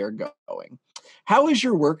where we are going. How has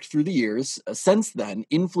your work through the years since then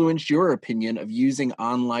influenced your opinion of using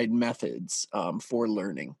online methods for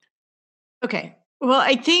learning? Okay. Well,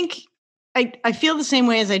 I think I feel the same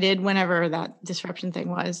way as I did whenever that disruption thing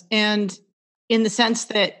was. And in the sense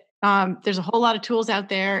that there's a whole lot of tools out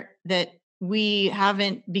there that we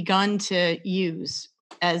haven't begun to use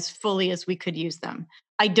as fully as we could use them.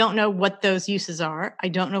 I don't know what those uses are. I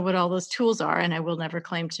don't know what all those tools are, and I will never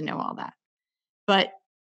claim to know all that. But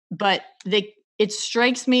it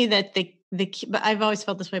strikes me that but I've always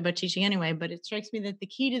felt this way about teaching anyway, but it strikes me that the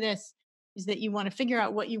key to this is that you want to figure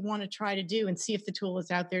out what you want to try to do and see if the tool is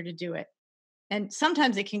out there to do it. And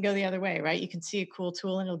sometimes it can go the other way, right? You can see a cool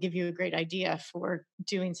tool and it'll give you a great idea for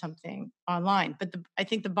doing something online. But I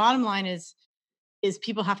think the bottom line is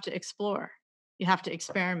people have to explore. You have to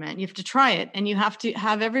experiment. You have to try it, and you have to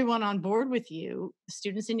have everyone on board with you, the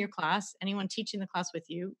students in your class, anyone teaching the class with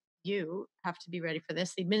you. You have to be ready for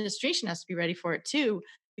this. The administration has to be ready for it too,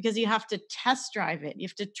 because you have to test drive it. You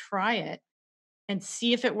have to try it and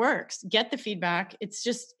see if it works. Get the feedback. It's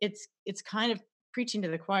kind of preaching to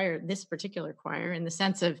the choir, this particular choir, in the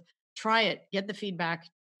sense of try it, get the feedback,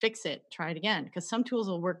 fix it, try it again. Because some tools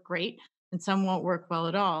will work great and some won't work well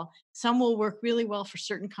at all. Some will work really well for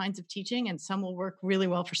certain kinds of teaching, and some will work really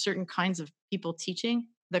well for certain kinds of people teaching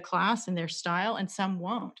the class and their style, and some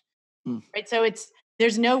won't. Right? So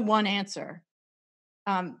there's no one answer.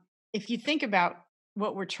 If you think about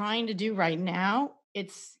what we're trying to do right now,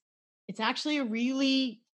 it's actually a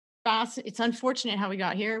really it's unfortunate how we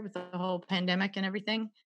got here with the whole pandemic and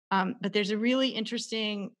everything. But there's a really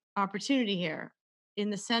interesting opportunity here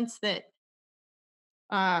in the sense that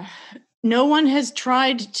no one has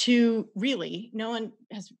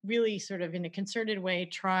really sort of in a concerted way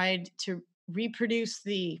tried to reproduce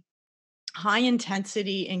the high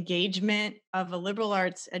intensity engagement of a liberal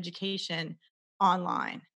arts education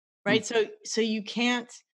online, right? So you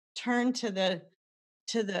can't turn to the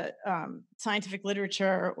scientific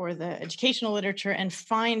literature or the educational literature and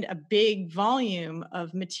find a big volume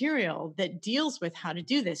of material that deals with how to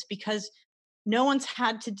do this, because no one's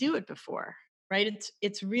had to do it before, right?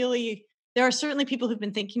 It's really, there are certainly people who've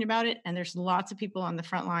been thinking about it, and there's lots of people on the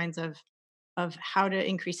front lines of how to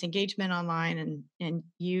increase engagement online and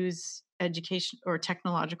use education or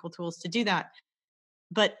technological tools to do that.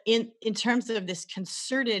 But in terms of this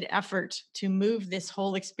concerted effort to move this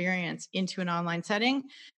whole experience into an online setting,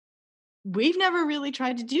 we've never really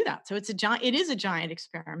tried to do that. So it is a giant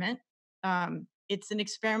experiment. It's an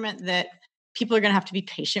experiment that people are going to have to be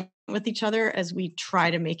patient with each other as we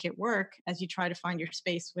try to make it work, as you try to find your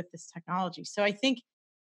space with this technology. So I think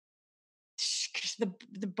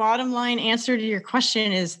the bottom line answer to your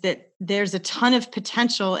question is that there's a ton of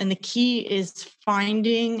potential, and the key is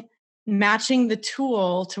matching the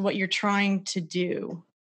tool to what you're trying to do,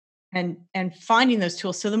 and finding those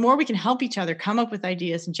tools. So the more we can help each other come up with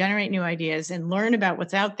ideas and generate new ideas and learn about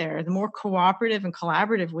what's out there, the more cooperative and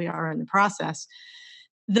collaborative we are in the process,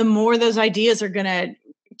 the more those ideas are going to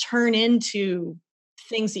turn into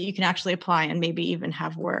things that you can actually apply and maybe even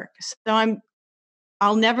have work. So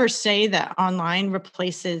I'll never say that online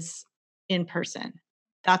replaces in person.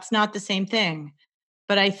 That's not the same thing.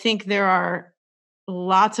 But I think there are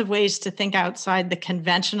lots of ways to think outside the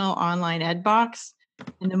conventional online ed box.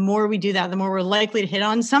 And the more we do that, the more we're likely to hit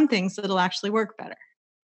on some things that'll actually work better.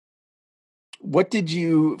 What did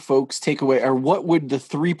you folks take away, or what would the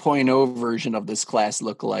 3.0 version of this class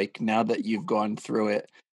look like now that you've gone through it?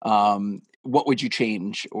 What would you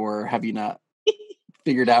change, or have you not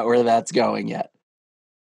figured out where that's going yet?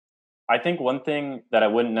 I think one thing that I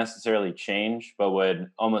wouldn't necessarily change, but would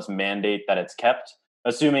almost mandate that it's kept,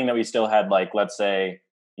 assuming that we still had, like, let's say,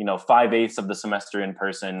 5/8 of the semester in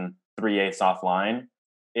person, 3/8 offline,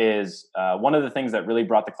 is one of the things that really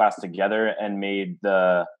brought the class together and made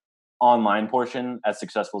the online portion as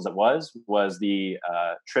successful as it was the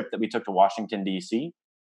trip that we took to Washington, D.C.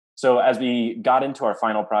 So as we got into our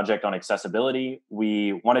final project on accessibility,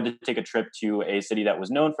 we wanted to take a trip to a city that was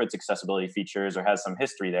known for its accessibility features or has some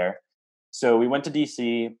history there. So we went to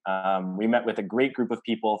DC. We met with a great group of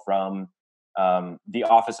people from the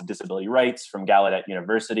Office of Disability Rights, from Gallaudet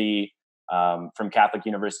University, from Catholic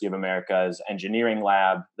University of America's engineering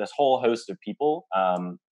lab, this whole host of people.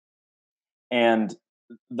 And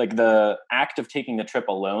like the act of taking the trip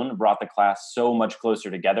alone brought the class so much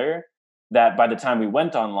closer together that by the time we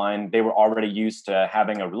went online, they were already used to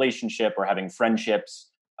having a relationship or having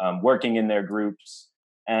friendships, working in their groups.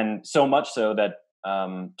 And so much so that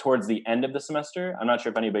towards the end of the semester, I'm not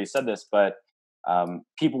sure if anybody said this, but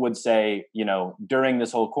people would say, during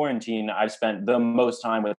this whole quarantine, I've spent the most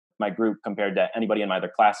time with my group compared to anybody in my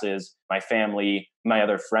other classes, my family, my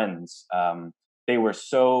other friends. They were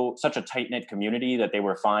such a tight-knit community that they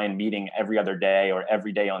were fine meeting every other day or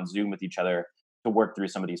every day on Zoom with each other to work through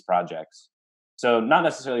some of these projects. So not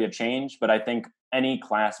necessarily a change, but I think any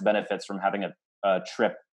class benefits from having a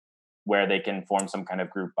trip where they can form some kind of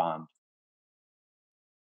group bond.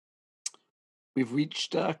 We've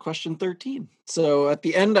reached question 13. So at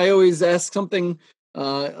the end, I always ask something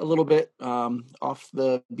a little bit off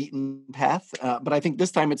the beaten path, but I think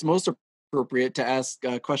this time it's most appropriate to ask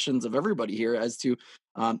questions of everybody here as to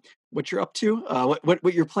what you're up to,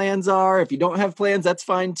 what your plans are. If you don't have plans, that's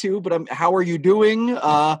fine too. But how are you doing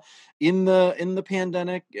in the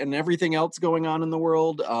pandemic and everything else going on in the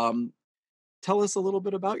world? Tell us a little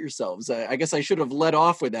bit about yourselves. I guess I should have led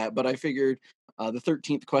off with that, but I figured the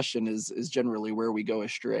 13th question is generally where we go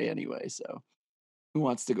astray anyway. So who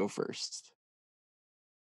wants to go first?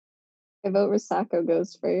 I vote Risako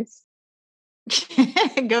goes first.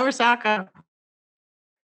 Go Risako.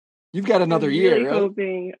 You've got another year, really right?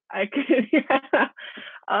 Hoping I could. Yeah.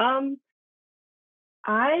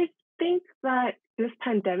 I think that this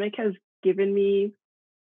pandemic has given me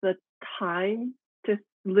the time to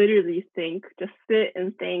literally think, just sit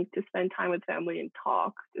and think, to spend time with family and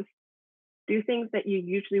talk, just do things that you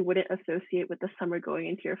usually wouldn't associate with the summer going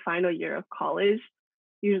into your final year of college.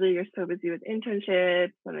 Usually you're so busy with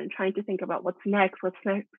internships and then trying to think about what's next. But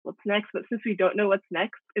since we don't know what's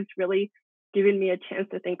next, it's really given me a chance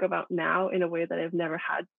to think about now in a way that I've never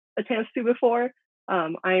had a chance to before.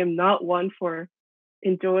 I am not one for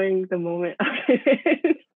enjoying the moment of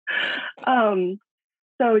it.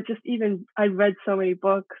 So just even, I read so many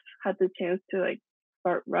books, had the chance to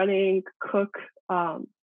start running, cook,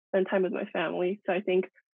 spend time with my family. So I think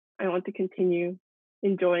I want to continue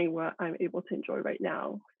enjoying what I'm able to enjoy right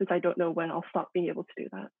now, since I don't know when I'll stop being able to do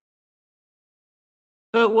that.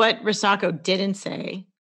 But what Risako didn't say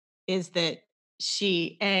is that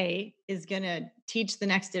she, A, is going to teach the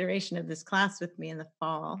next iteration of this class with me in the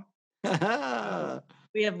fall.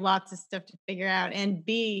 We have lots of stuff to figure out. And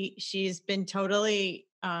B, she's been totally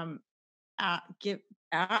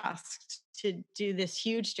asked to do this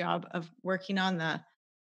huge job of working on the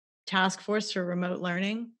task force for remote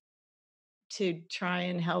learning to try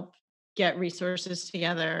and help get resources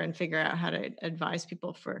together and figure out how to advise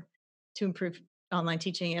people to improve online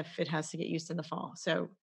teaching if it has to get used in the fall. So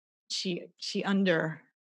she's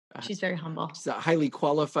very humble. She's a highly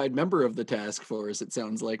qualified member of the task force, it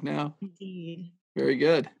sounds like now. Indeed. Very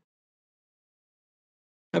good.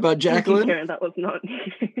 How about Jacqueline? Karen, that was not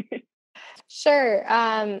Sure.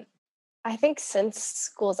 I think since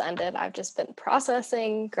school's ended, I've just been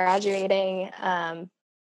processing, graduating.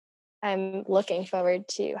 I'm looking forward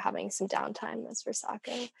to having some downtime, as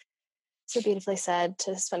Risako so beautifully said,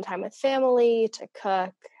 to spend time with family, to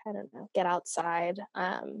cook, I don't know, get outside.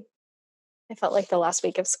 I felt like the last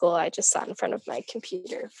week of school, I just sat in front of my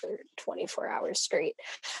computer for 24 hours straight,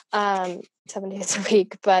 7 days a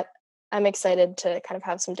week. But I'm excited to kind of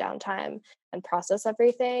have some downtime and process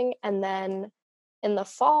everything. And then in the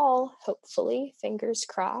fall, hopefully, fingers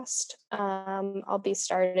crossed, I'll be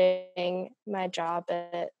starting my job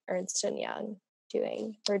at Ernst & Young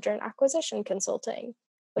doing merger and acquisition consulting,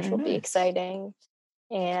 which will be exciting.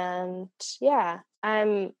 And yeah,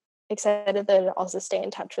 I'm excited to also stay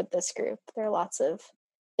in touch with this group. There are lots of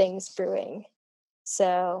things brewing.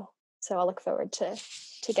 So I'll look forward to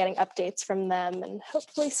getting updates from them and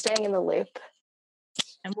hopefully staying in the loop.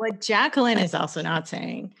 And what Jacqueline is also not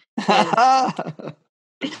saying is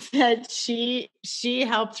that she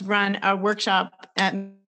helped run a workshop at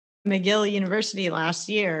McGill University last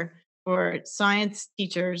year for science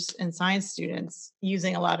teachers and science students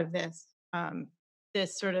using a lot of this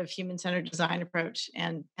sort of human-centered design approach,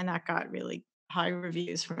 and that got really high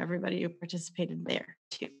reviews from everybody who participated there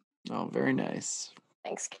too. Oh, very nice.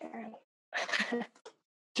 Thanks, Karen.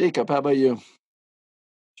 Jacob, how about you?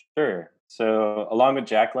 Sure. So along with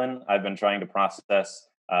Jacqueline, I've been trying to process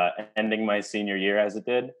ending my senior year as it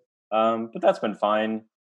did, but that's been fine.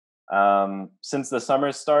 Since the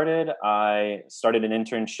summer started, I started an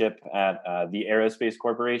internship at the Aerospace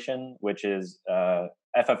Corporation, which is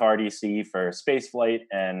FFRDC for spaceflight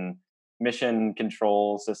and mission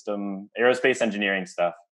control system, aerospace engineering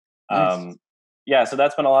stuff. Nice. Yeah, so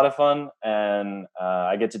that's been a lot of fun, and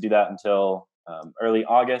I get to do that until early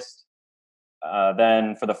August.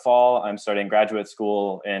 Then for the fall, I'm starting graduate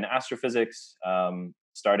school in astrophysics,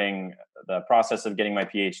 starting the process of getting my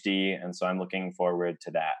PhD, and so I'm looking forward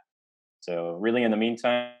to that. So really, in the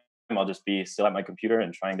meantime, I'll just be still at my computer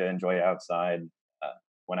and trying to enjoy outside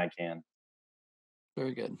when I can.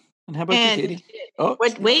 Very good. And how about you, Katie? Oh,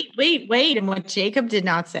 wait. And what Jacob did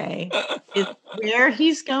not say is where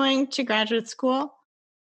he's going to graduate school,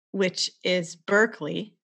 which is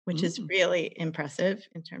Berkeley, which is really impressive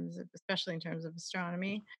especially in terms of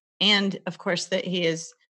astronomy. And of course, that he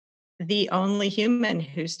is the only human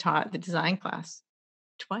who's taught the design class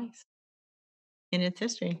twice in its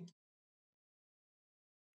history.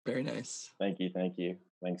 Very nice. Thank you.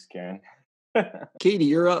 Thanks, Karen. Katie,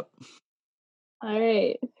 you're up. All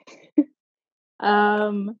right.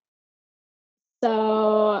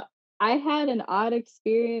 So I had an odd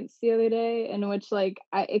experience the other day in which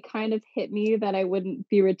it kind of hit me that I wouldn't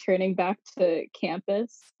be returning back to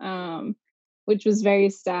campus, which was very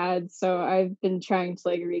sad. So I've been trying to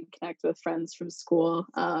reconnect with friends from school,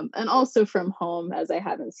 and also from home, as I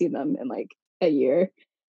haven't seen them in a year.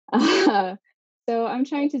 So I'm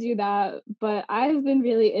trying to do that, but I've been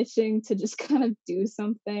really itching to just kind of do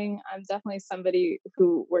something. I'm definitely somebody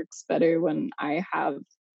who works better when I have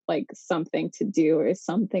something to do or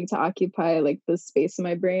something to occupy the space in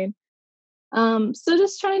my brain. So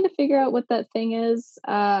just trying to figure out what that thing is.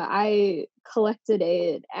 I collected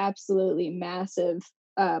an absolutely massive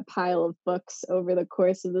pile of books over the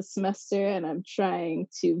course of the semester, and I'm trying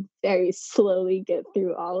to very slowly get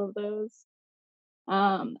through all of those.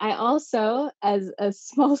 I also, as a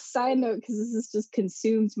small side note, because this has just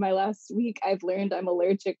consumed my last week, I've learned I'm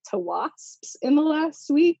allergic to wasps in the last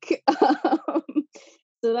week.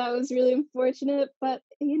 So that was really unfortunate, but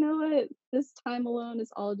you know what? This time alone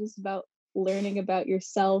is all just about learning about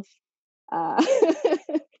yourself,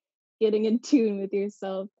 getting in tune with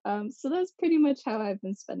yourself. So that's pretty much how I've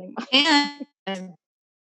been spending my time.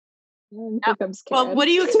 Well, what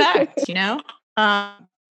do you expect?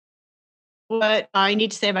 What I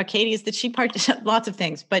need to say about Katie is that she lots of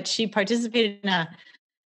things, but she participated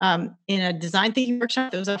in a design thinking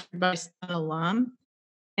workshop that was offered by an alum,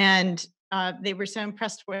 and they were so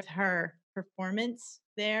impressed with her performance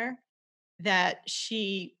there that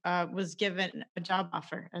she was given a job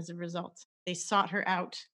offer as a result. They sought her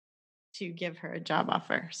out to give her a job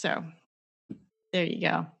offer. So there you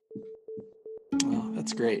go. Oh,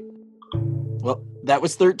 that's great. Well, that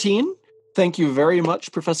was 13. Thank you very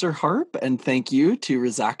much, Professor Harp, and thank you to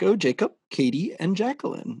Risako, Jacob, Katie, and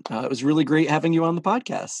Jacqueline. It was really great having you on the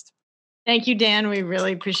podcast. Thank you, Dan. We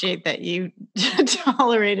really appreciate that you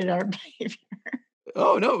tolerated our behavior.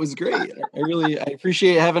 Oh, no, it was great. I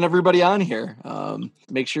appreciate having everybody on here.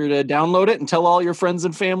 Make sure to download it and tell all your friends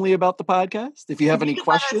and family about the podcast. If you have any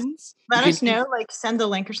questions, let us know, like send the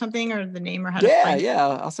link or something or the name or how to find it. Yeah,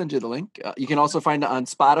 I'll send you the link. You can also find it on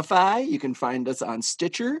Spotify. You can find us on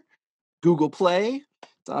Stitcher, Google Play.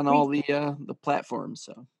 It's on all the platforms.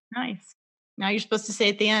 So nice. Now you're supposed to say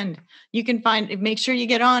at the end, you can make sure you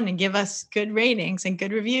get on and give us good ratings and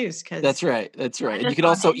good reviews. That's right. And you can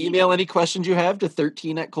also email any questions you have to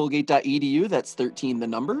 13@colgate.edu. That's 13 the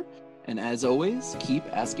number. And as always, keep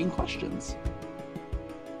asking questions.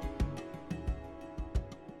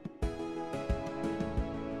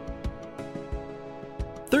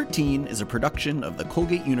 "13" is a production of the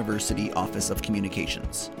Colgate University Office of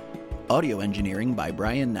Communications. Audio engineering by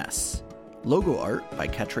Brian Ness. Logo art by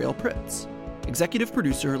Ketrail Pritz. Executive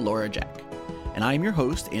producer Laura Jack. And I'm your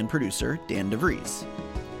host and producer, Dan DeVries.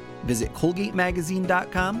 Visit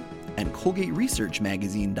ColgateMagazine.com and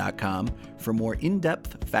ColgateResearchMagazine.com for more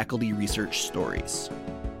in-depth faculty research stories.